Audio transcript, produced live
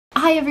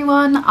Hi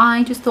everyone,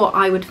 I just thought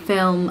I would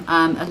film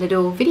a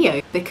little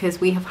video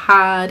because we have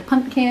had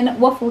Pumpkin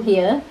Waffle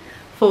here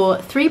for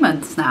 3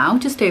 months now,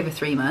 just over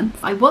 3 months.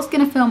 I was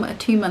going to film a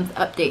 2-month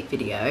update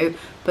video,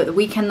 but the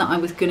weekend that I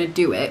was going to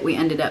do it, we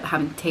ended up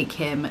having to take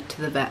him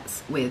to the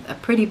vets with a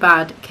pretty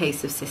bad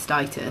case of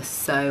cystitis.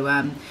 So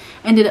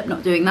ended up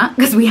not doing that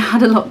because we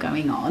had a lot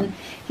going on.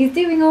 He's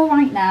doing all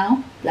right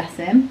now, bless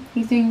him.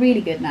 He's doing really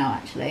good now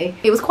actually.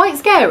 It was quite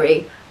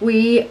scary.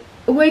 We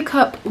woke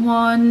up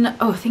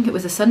I think it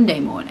was a Sunday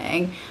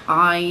morning.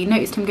 I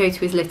noticed him go to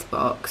his litter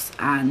box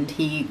and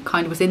he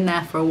kind of was in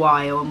there for a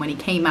while, and when he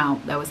came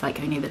out there was like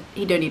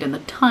he'd only done the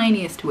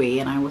tiniest wee,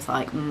 and I was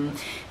like,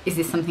 is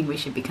this something we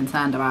should be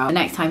concerned about? The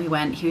next time he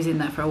went, he was in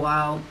there for a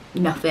while,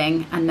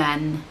 nothing, and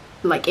then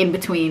like in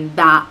between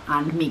that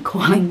and me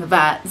calling the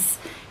vets,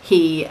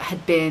 he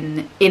had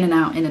been in and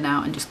out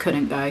and just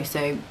couldn't go.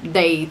 So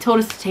they told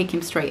us to take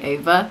him straight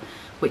over,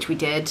 which we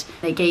did.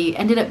 They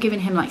ended up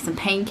giving him like some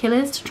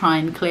painkillers to try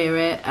and clear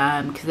it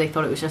because they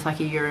thought it was just like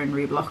a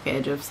urinary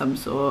blockage of some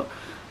sort,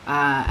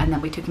 and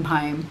then we took him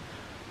home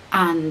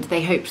and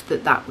they hoped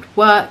that that would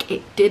work.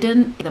 It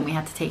didn't. Then we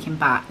had to take him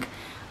back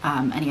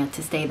and he had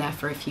to stay there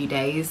for a few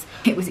days.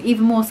 It was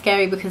even more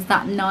scary because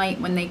that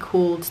night when they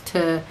called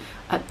to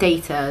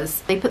update us,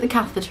 they put the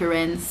catheter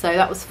in, so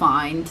that was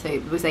fine, so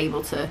it was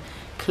able to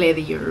clear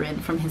the urine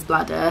from his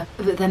bladder.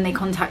 But then they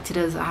contacted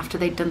us after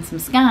they'd done some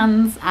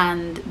scans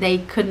and they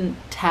couldn't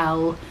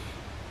tell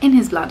in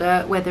his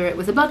bladder whether it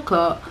was a blood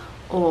clot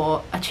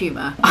or a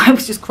tumour. I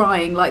was just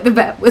crying, like the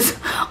vet was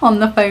on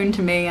the phone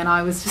to me and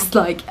I was just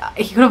like,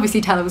 he could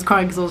obviously tell I was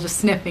crying because I was just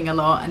sniffing a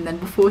lot, and then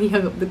before he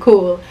hung up the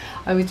call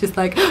I was just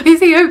like, is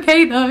he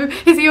okay though?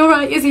 Is he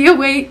alright? Is he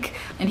awake?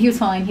 And he was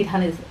fine. He'd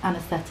had his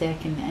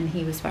anaesthetic and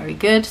he was very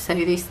good, so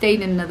they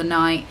stayed in another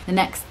night. The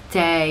next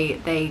day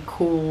they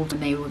called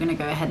and they were going to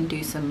go ahead and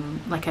do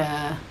some, like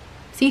a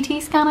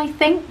CT scan I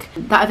think.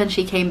 That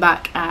eventually came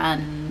back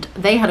and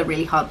they had a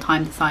really hard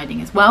time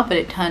deciding as well, but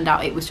it turned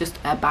out it was just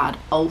a bad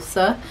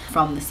ulcer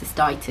from the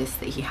cystitis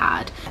that he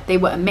had. They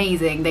were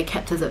amazing, they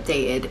kept us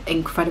updated,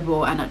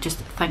 incredible, and I just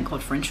thank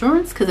God for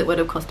insurance because it would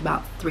have cost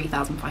about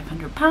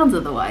 £3,500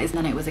 otherwise. And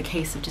then it was a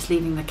case of just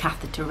leaving the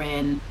catheter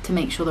in to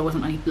make sure there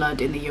wasn't any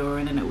blood in the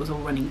urine and it was all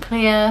running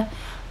clear.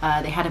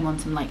 They had him on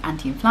some like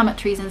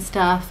anti-inflammatories and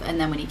stuff, and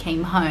then when he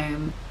came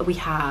home we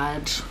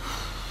had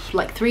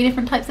like 3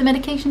 different types of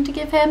medication to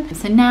give him.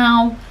 So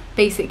now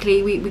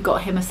basically we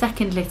got him a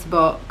second litter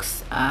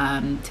box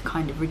to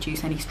kind of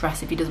reduce any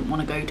stress if he doesn't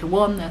want to go to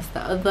one, there's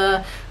the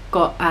other.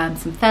 Got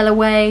some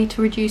Fellaway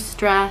to reduce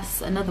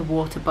stress, another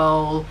water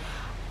bowl,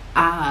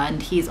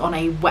 and he's on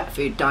a wet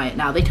food diet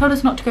now. They told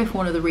us not to go for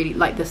one of the really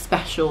like the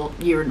special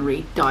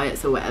urinary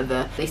diets or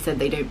whatever. They said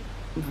there's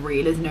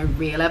no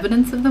real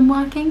evidence of them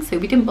working, so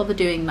we didn't bother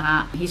doing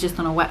that. He's just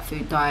on a wet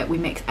food diet. We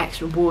mix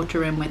extra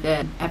water in with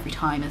it every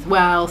time as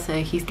well,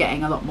 so he's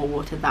getting a lot more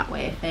water that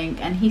way I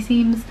think, and he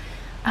seems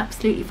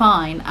absolutely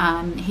fine.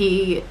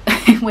 He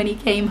when he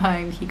came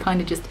home he kind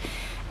of just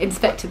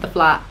inspected the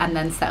flat and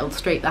then settled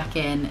straight back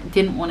in,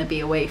 didn't want to be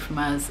away from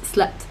us,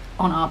 slept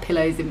on our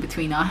pillows in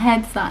between our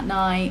heads that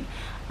night,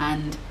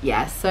 and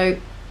yeah, so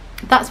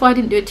that's why I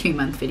didn't do a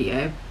 2-month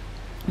video,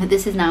 but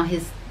this is now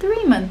his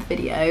 3-month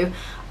video.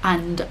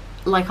 And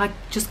like I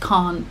just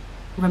can't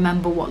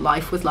remember what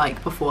life was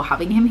like before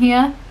having him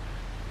here.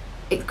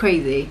 It's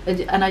crazy,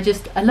 and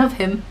I love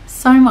him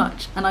so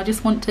much and I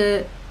just want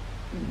to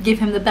give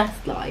him the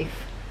best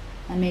life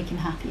and make him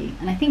happy,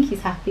 and I think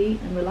he's happy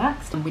and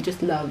relaxed, and we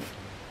just love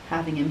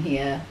having him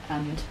here,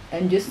 and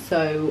I'm just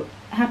so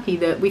happy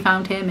that we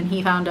found him and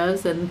he found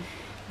us, and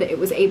that it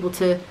was able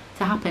to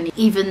happen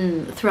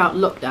even throughout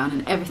lockdown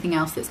and everything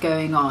else that's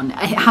going on.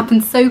 It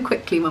happened so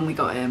quickly when we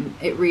got him,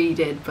 it really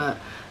did, but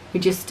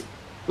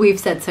we've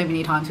said so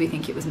many times we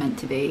think it was meant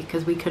to be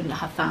because we couldn't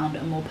have found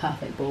a more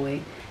perfect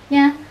boy.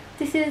 Yeah,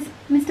 this is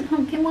Mr.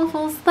 Pumpkin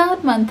Waffle's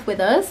 3rd month with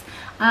us,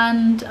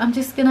 and I'm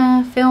just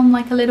gonna film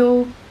like a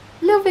little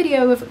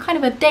video of kind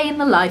of a day in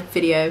the life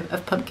video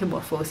of Pumpkin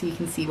Waffle so you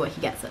can see what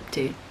he gets up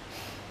to.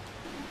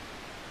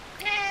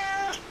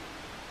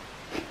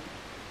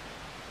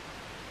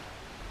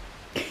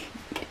 Did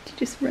you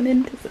just run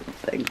into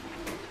something?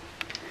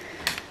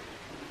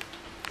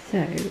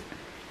 So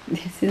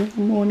this is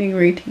the morning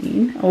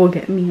routine. I will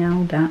get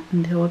meowed at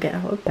until I get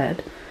out of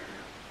bed,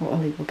 or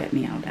Ollie will get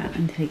meowed at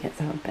until he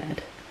gets out of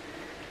bed,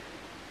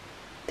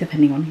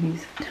 depending on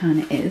whose turn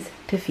it is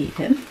to feed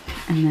him.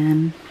 And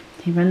then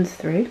he runs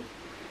through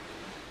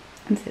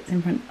and sits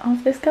in front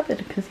of this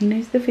cupboard because he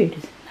knows the food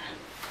is in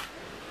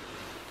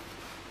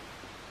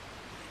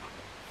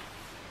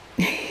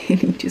there. And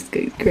he just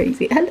goes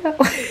crazy. Hello.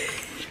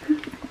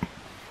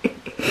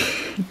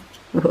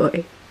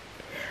 Boy.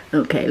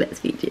 Okay, let's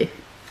feed you.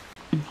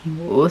 And he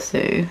will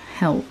also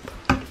help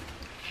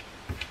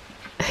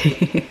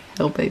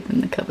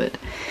open the cupboard.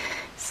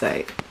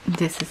 So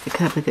this is the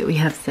cupboard that we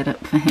have set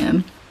up for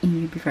him.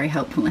 You'd be very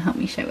helpful to help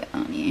me show it,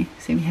 aren't you?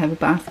 So we have a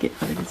basket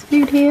full of his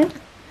food here,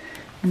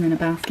 and then a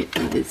basket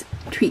full of his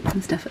treats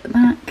and stuff at the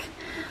back.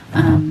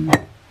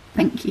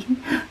 Thank you.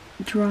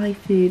 dry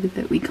food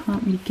that we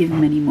can't really give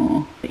him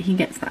anymore, but he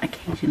gets that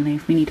occasionally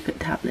if we need to put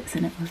tablets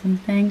in it or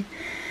something.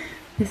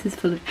 This is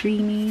full of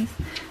Dreamies,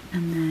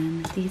 and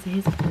then these are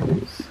his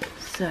balls.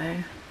 So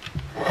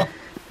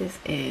this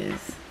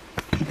is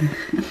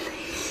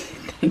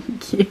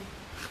thank you.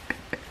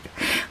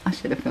 I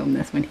should have filmed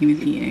this when he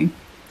was eating.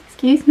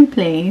 Excuse me,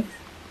 please.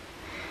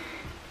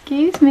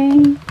 Excuse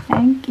me.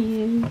 Thank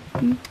you.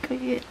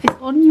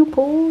 It's on your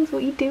paws.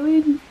 What are you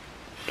doing?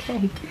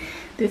 Okay.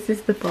 This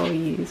is the bowl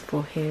you use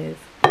for his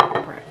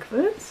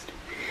breakfast.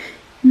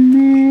 And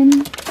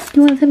then,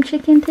 you want some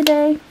chicken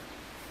today?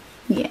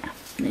 Yeah,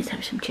 let's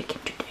have some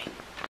chicken today.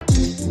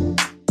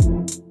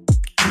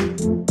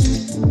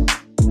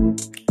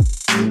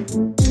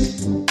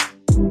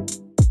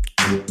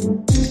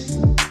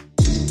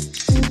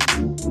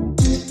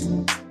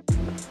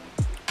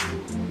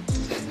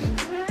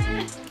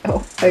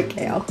 Oh,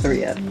 okay, I'll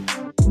hurry up.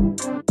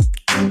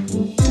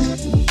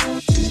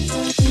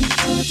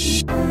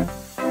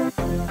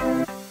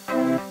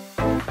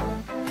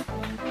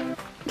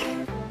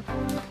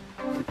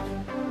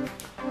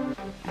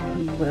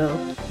 He will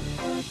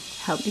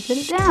help you put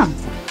it down.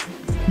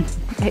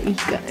 There you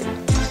go.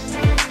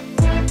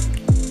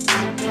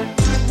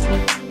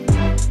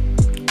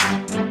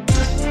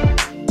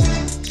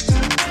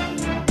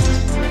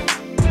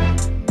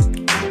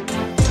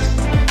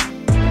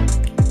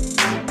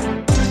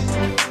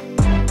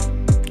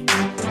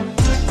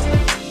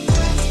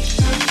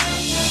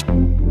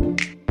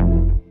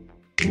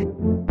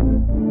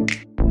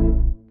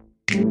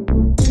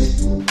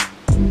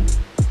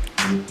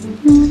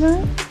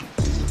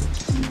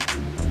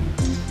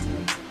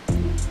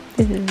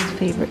 This is his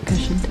favourite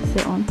cushion to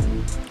sit on.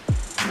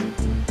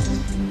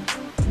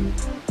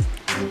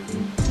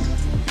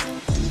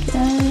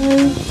 Go.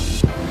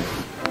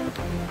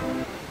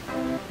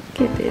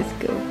 Look at this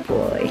good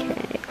boy.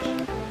 Hey.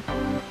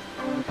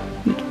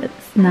 He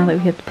gets, now that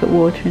we have to put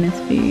water in his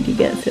food, he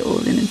gets it all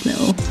in his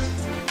little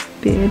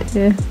beard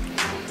here.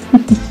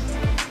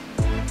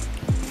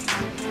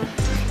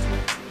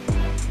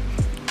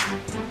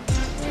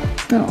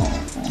 Oh.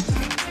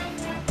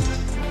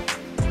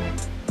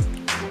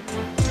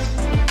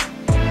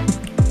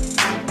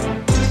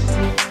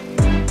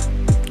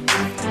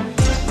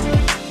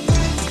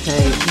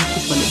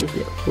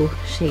 Little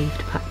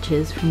shaved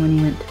patches from when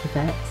he went to the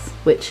vets,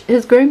 which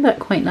has grown back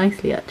quite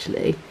nicely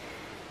actually.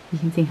 You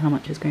can see how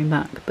much has grown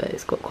back, but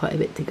it's got quite a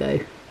bit to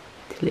go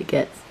till it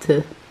gets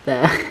to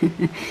there.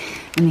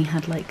 And he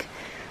had like,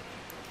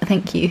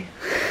 thank you,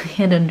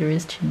 he had under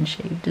his chin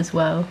shaved as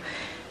well,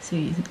 so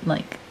he's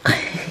like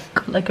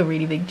got like a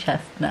really big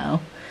chest now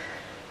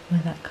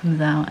where that comes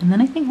out. And then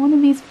I think one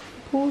of these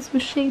paws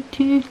was shaved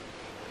too.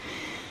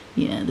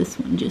 Yeah, this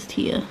one just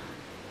here.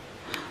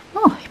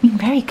 Oh, you've been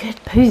very good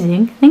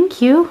posing,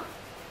 thank you.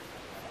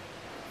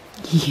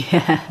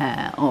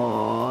 Yeah,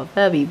 oh,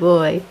 baby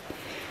boy.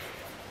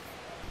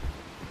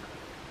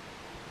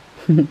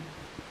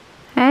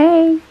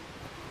 Hey.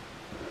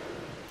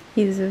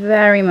 He's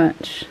very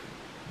much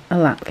a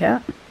lap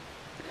cat.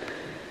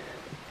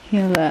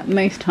 He'll,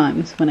 most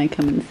times when I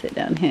come and sit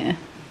down here,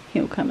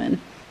 he'll come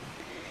in.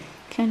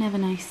 Go and have a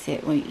nice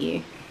sit, won't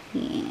you?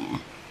 Yeah.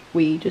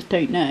 We just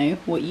don't know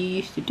what you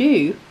used to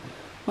do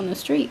on the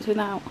streets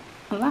without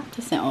a lap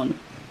to sit on.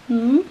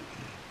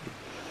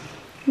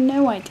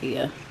 No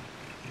idea.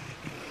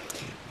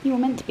 You were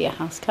meant to be a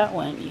house cat,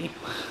 weren't you?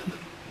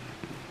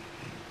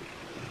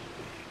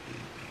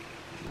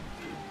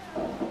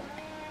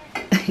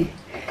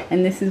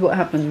 And this is what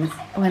happens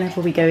whenever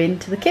we go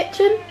into the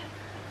kitchen,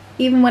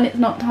 even when it's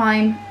not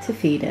time to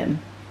feed him.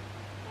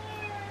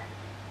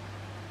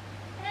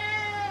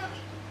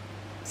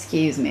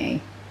 Excuse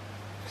me.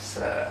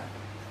 Sir.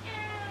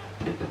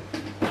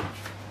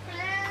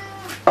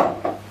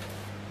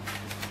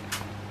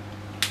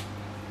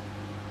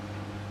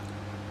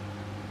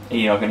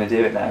 You're not going to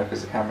do it now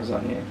because the camera's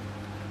on you.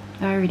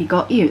 I already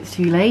got you, it's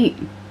too late.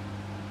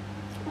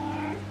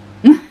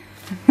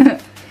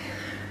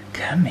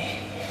 Come here.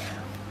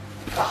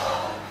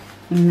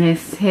 And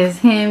this is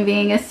him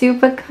being a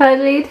super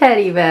cuddly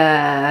teddy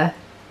bear.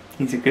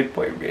 He's a good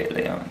boy,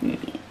 really, aren't you?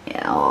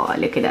 Yeah, oh,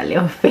 look at that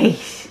little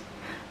face.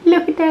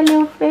 Look at that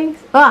little face.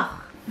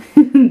 Oh!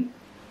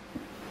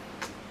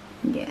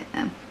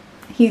 Yeah,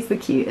 he's the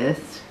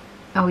cutest.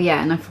 Oh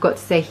yeah, and I forgot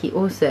to say he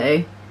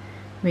also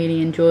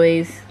really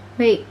enjoys...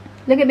 Wait,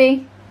 look at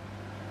me.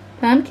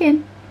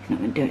 Pumpkin. He's not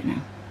going to do it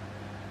now.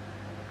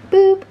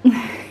 Boop.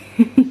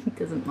 He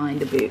doesn't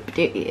mind a boop,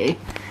 do you?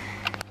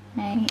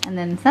 Okay, and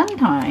then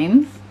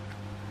sometimes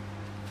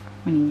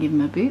when you give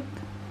him a boop,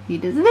 he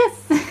does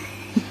this.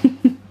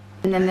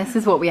 And then this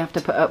is what we have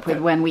to put up with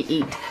when we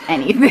eat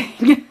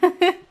anything.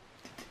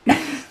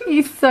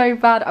 He's so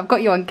bad. I've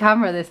got you on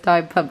camera this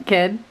time,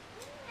 Pumpkin.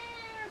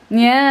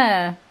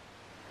 Yeah.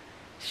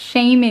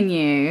 Shaming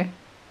you.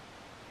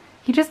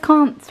 He just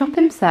can't stop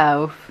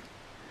himself.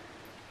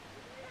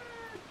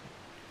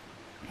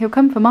 He'll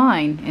come for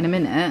mine in a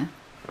minute,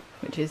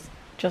 which is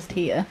just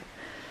here.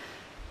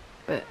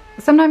 But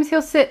sometimes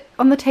he'll sit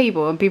on the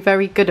table and be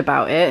very good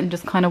about it and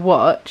just kind of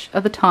watch.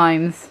 Other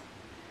times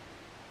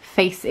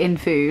face in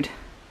food.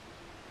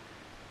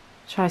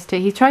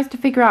 He tries to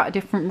figure out a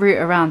different route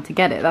around to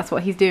get it. That's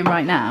what he's doing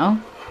right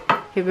now.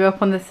 He'll go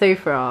up on the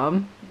sofa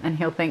arm and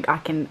he'll think, I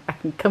can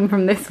come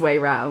from this way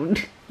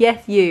round.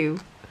 Yes, you.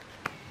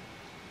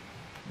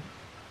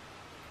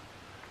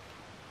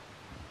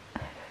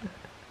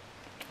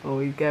 Oh,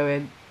 he's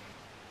going.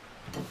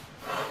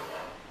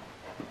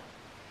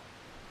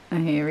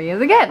 And here he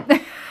is again.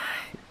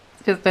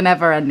 It's just a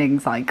never-ending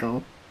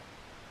cycle.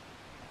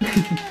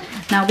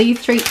 Now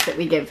these treats that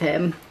we give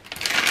him,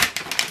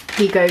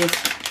 he goes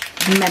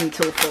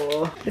mental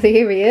for. So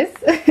here he is.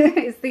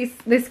 It's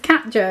this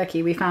cat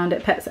jerky we found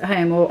at Pets at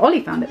Home, or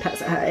Ollie found at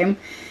Pets at Home.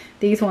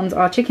 These ones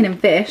are chicken and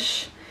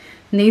fish,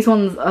 and these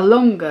ones are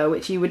longer,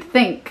 which you would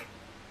think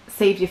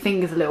saves your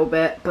fingers a little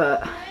bit,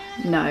 but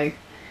no.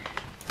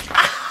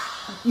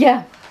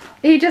 Yeah,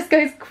 he just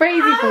goes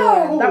crazy for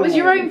it. That was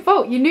your own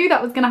fault. You knew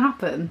that was going to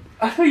happen.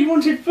 I thought you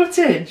wanted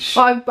footage.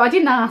 Well, I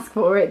didn't ask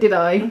for it, did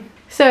I?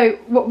 So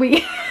what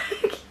we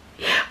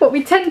what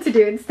we tend to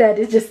do instead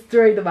is just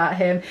throw them at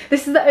him.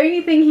 This is the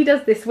only thing he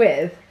does this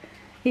with.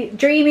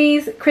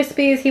 Dreamies,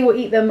 Crispies, he will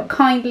eat them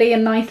kindly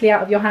and nicely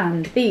out of your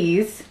hand.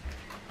 These,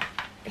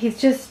 he's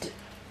just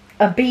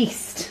a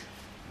beast.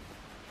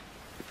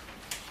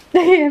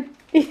 You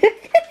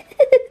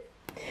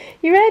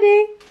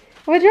ready?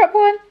 We'll drop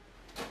one.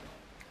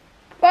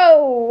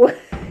 Whoa!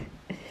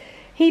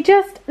 He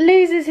just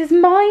loses his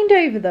mind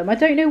over them. I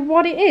don't know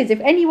what it is. If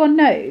anyone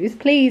knows,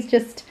 please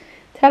just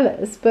tell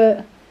us.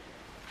 But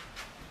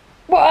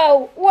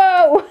whoa,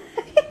 whoa!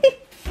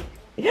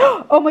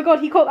 Oh my god,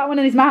 he caught that one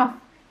in his mouth.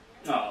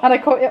 Oh. And I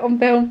caught it on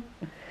film.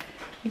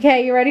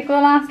 Okay, you ready for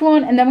the last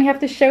one? And then we have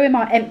to show him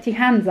our empty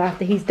hands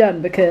after he's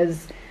done,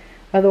 because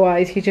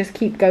otherwise he just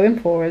keep going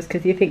for us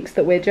because he thinks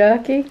that we're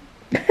jerky.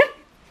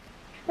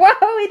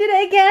 Whoa, he did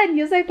it again!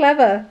 You're so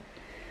clever.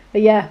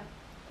 But yeah,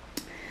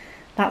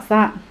 that's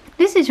that.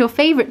 This is your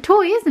favourite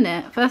toy, isn't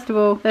it? First of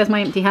all, there's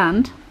my empty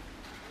hand.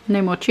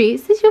 No more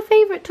treats. This is your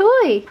favourite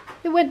toy.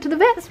 It went to the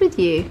vets with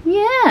you.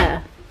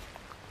 Yeah.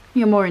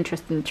 You're more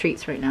interested in the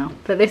treats right now.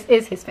 But this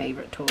is his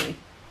favourite toy.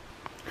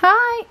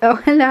 Hi. Oh,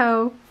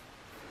 hello.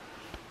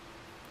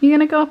 You going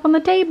to go up on the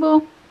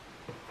table?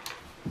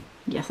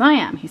 Yes, I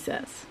am, he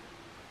says.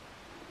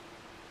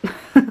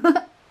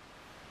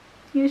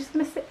 You're just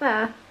going to sit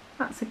there?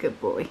 That's a good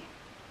boy.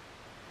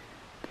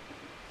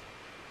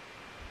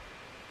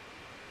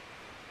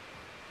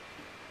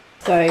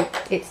 So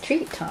it's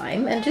treat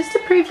time, and just to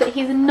prove that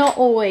he's not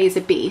always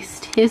a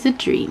beast, here's a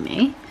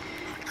Dreamy,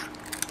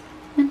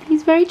 and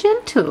he's very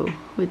gentle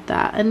with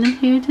that, and then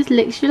he just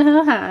licks your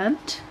little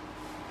hand.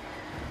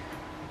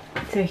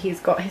 So he's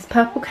got his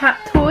purple cat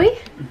toy.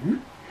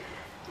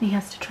 He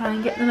has to try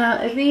and get them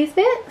out of these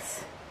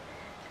bits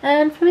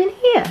and from in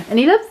here, and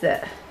he loves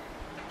it.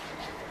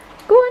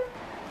 Go on.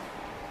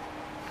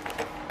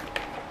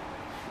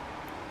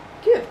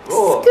 Good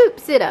boy.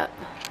 Scoops it up.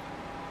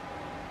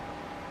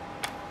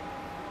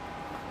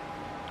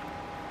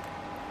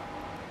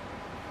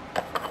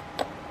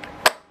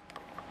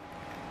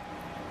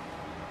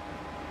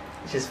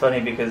 It's just funny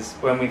because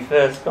when we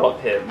first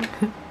got him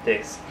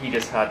this, he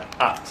just had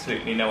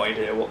absolutely no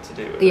idea what to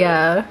do with it.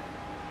 Yeah.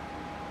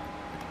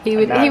 He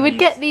would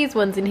get these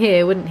ones in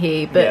here, wouldn't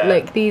he? But Yeah.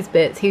 like these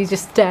bits, he would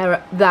just stare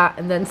at that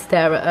and then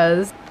stare at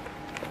us.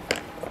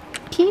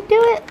 Can you do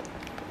it?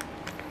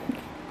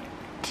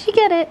 Did you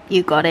get it?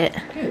 You got it.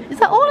 Good. Is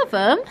that all of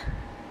them?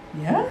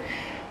 Yeah?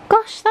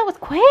 Gosh, that was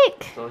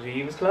quick. Told you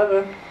he was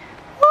clever.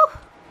 Oh,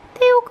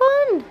 they're all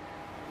gone.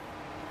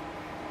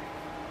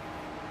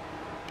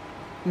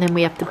 And then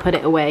we have to put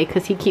it away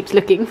because he keeps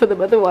looking for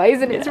them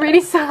otherwise, and it's really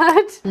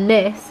sad. And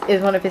this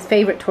is one of his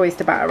favourite toys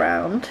to bat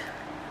around,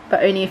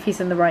 but only if he's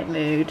in the right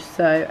mood.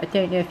 So I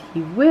don't know if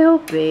he will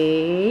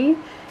be.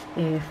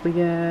 If we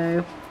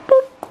go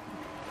boop.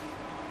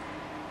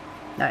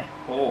 No.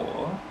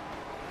 Or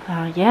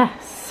Ah,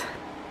 yes.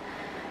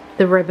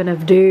 The ribbon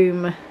of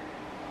doom.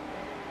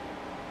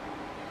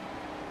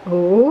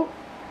 Oh.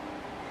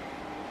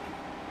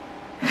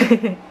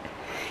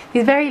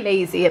 He's very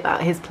lazy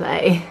about his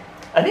play.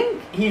 I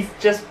think he's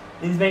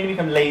mainly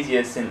become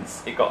lazier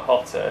since it got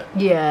hotter.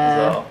 Yeah. As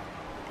well.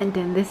 And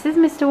then this is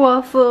Mr.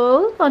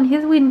 Waffle on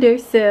his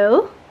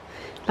windowsill.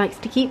 Likes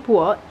to keep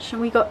watch.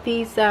 And we got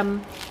these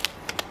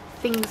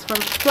things from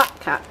Flat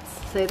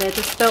Cats. So they're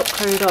just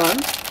velcroed on.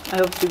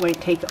 I obviously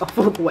won't take it off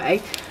all the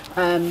way.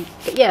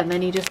 But yeah, and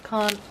then he just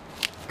can't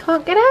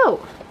get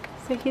out.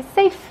 So he's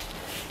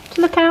safe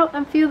to look out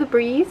and feel the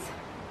breeze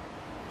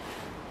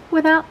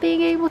without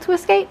being able to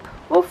escape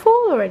or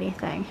fall or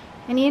anything.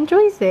 And he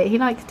enjoys it. He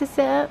likes to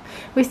sit up.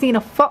 We've seen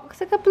a fox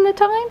a couple of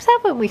times,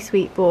 haven't we,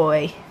 sweet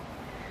boy?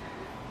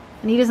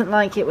 And he doesn't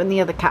like it when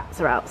the other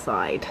cats are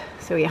outside.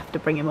 So we have to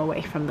bring him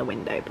away from the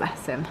window,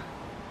 bless him.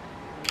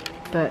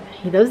 But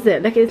he loves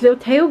it. Look at his little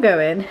tail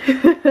going.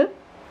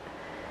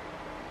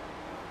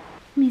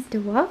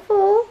 Mr.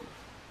 Waffle.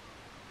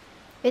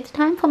 It's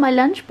time for my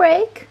lunch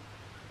break.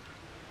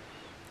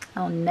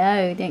 Oh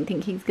no, don't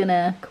think he's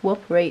gonna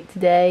cooperate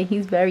today.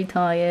 He's very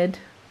tired.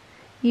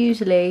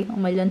 Usually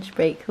on my lunch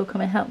break he'll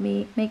come and help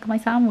me make my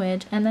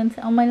sandwich and then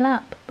sit on my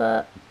lap,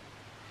 but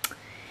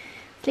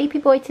sleepy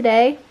boy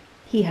today,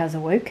 he has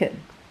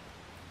awoken.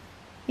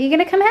 Are you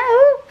gonna come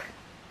help?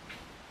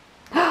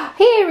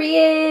 Here he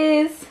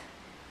is!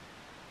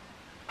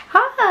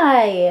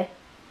 Hi!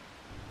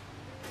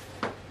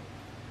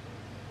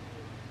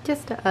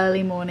 Just an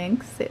early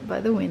morning, sit by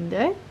the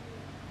window,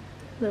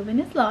 loving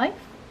his life.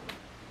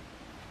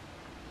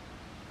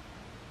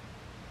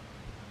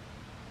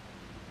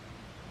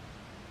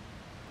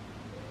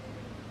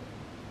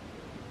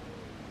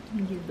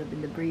 He's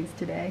loving the breeze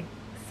today.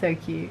 So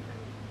cute.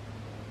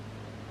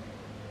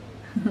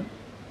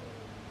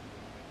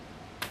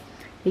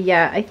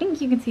 Yeah, I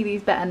think you can see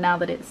these better now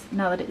that it's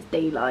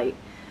daylight.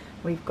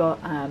 We've got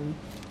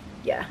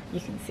yeah, you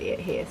can see it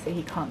here, so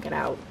he can't get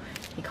out.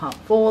 He can't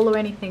fall or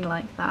anything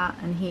like that,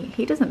 and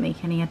he doesn't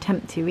make any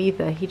attempt to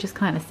either. He just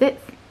kind of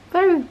sits,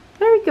 very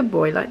good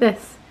boy like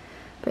this,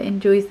 but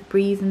enjoys the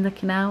breeze and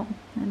looking out.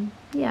 And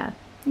yeah,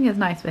 I think it's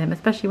nice for him,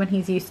 especially when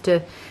he's used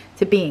to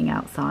being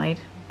outside,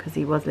 because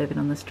he was living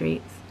on the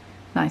streets.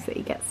 Nice that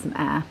he gets some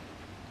air.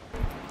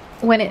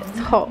 When it's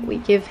hot, we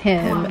give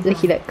him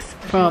Licky Licks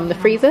from the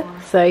freezer,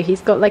 so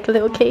he's got like a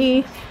little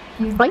kitty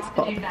ice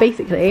pop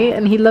basically,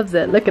 and he loves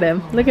it. Look at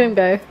him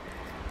go.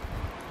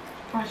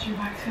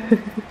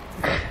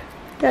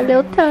 That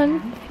little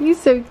tongue. He's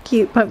so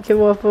cute, Pumpkin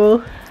Waffle.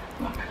 Look,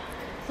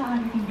 it's not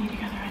like we can be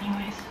together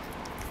anyways.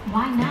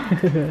 Why not?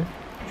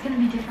 It's gonna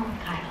be different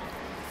with Kyle.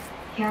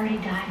 He already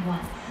died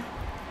once.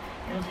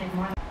 It'll take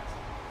more.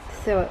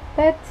 So at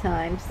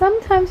bedtime,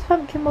 sometimes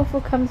Pumpkin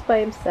Waffle comes by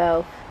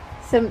himself.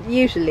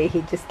 Usually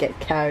he just gets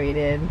carried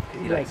in,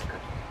 like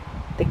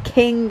the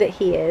king that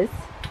he is.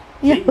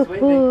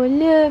 Oh,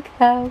 look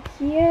how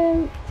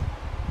cute!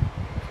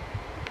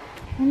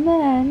 And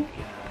then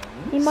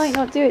he might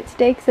not do it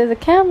today because there's a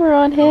camera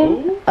on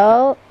him.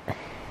 Oh,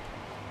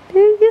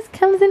 he just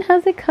comes and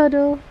has a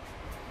cuddle.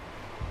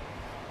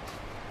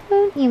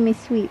 Don't you, my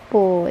sweet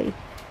boy?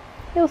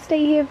 He'll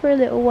stay here for a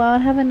little while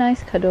and have a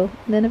nice cuddle,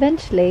 and then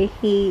eventually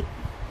he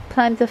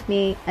climbs off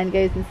me and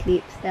goes and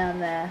sleeps down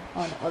there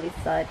on Ollie's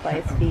side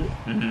by his feet.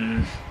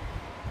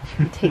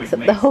 He takes up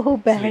the whole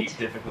bed. Sleep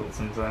difficult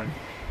sometimes.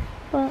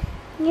 But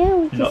yeah,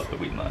 we Not just that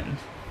we mind.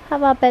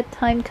 have our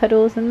bedtime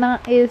cuddles, and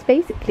that is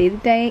basically a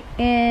day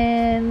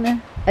in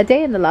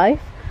the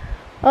life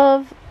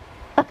of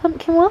a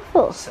Pumpkin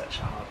Waffle. Such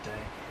a hard day.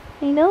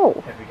 I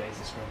know. Every day's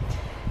a struggle.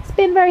 It's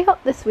been very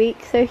hot this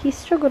week, so he's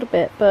struggled a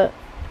bit, but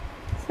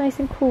it's nice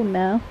and cool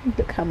now.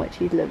 Look how much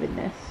he's loving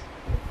this.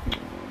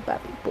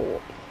 Baby boy.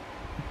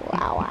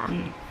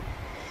 Wow.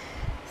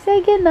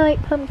 Say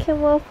goodnight,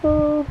 Pumpkin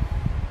Waffle.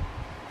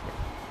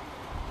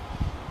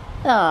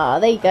 Ah,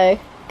 there you go.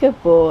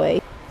 Good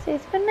boy.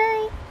 Says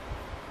goodnight.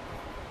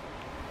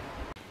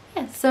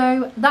 Yeah,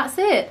 so that's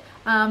it.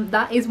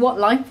 That is what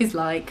life is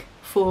like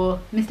for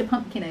Mr.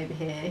 Pumpkin over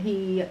here.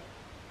 He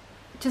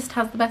just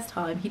has the best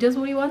time. He does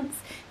what he wants.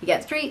 He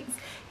gets treats,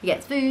 he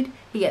gets food,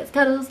 he gets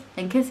cuddles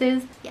and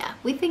kisses. Yeah,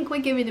 we think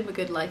we're giving him a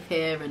good life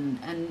here,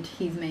 and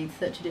he's made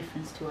such a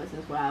difference to us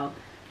as well.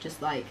 Just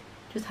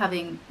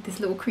having this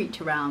little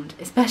creature around,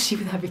 especially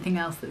with everything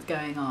else that's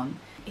going on.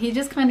 He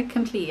just kind of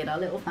completed our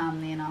little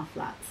family in our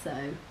flat,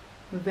 so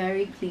we're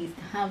very pleased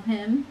to have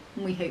him,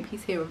 and we hope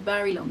he's here a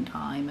very long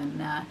time, and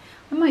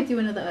we might do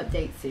another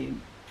update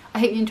soon. I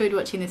hope you enjoyed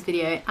watching this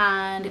video,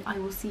 and I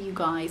will see you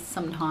guys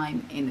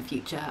sometime in the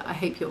future. I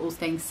hope you're all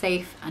staying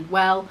safe and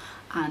well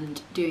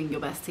and doing your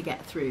best to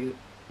get through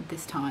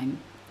this time,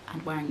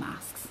 and wearing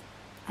masks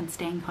and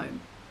staying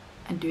home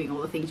and doing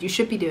all the things you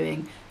should be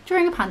doing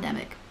during a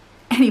pandemic.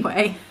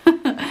 Anyway,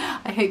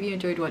 I hope you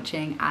enjoyed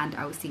watching, and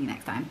I will see you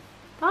next time.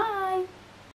 Bye!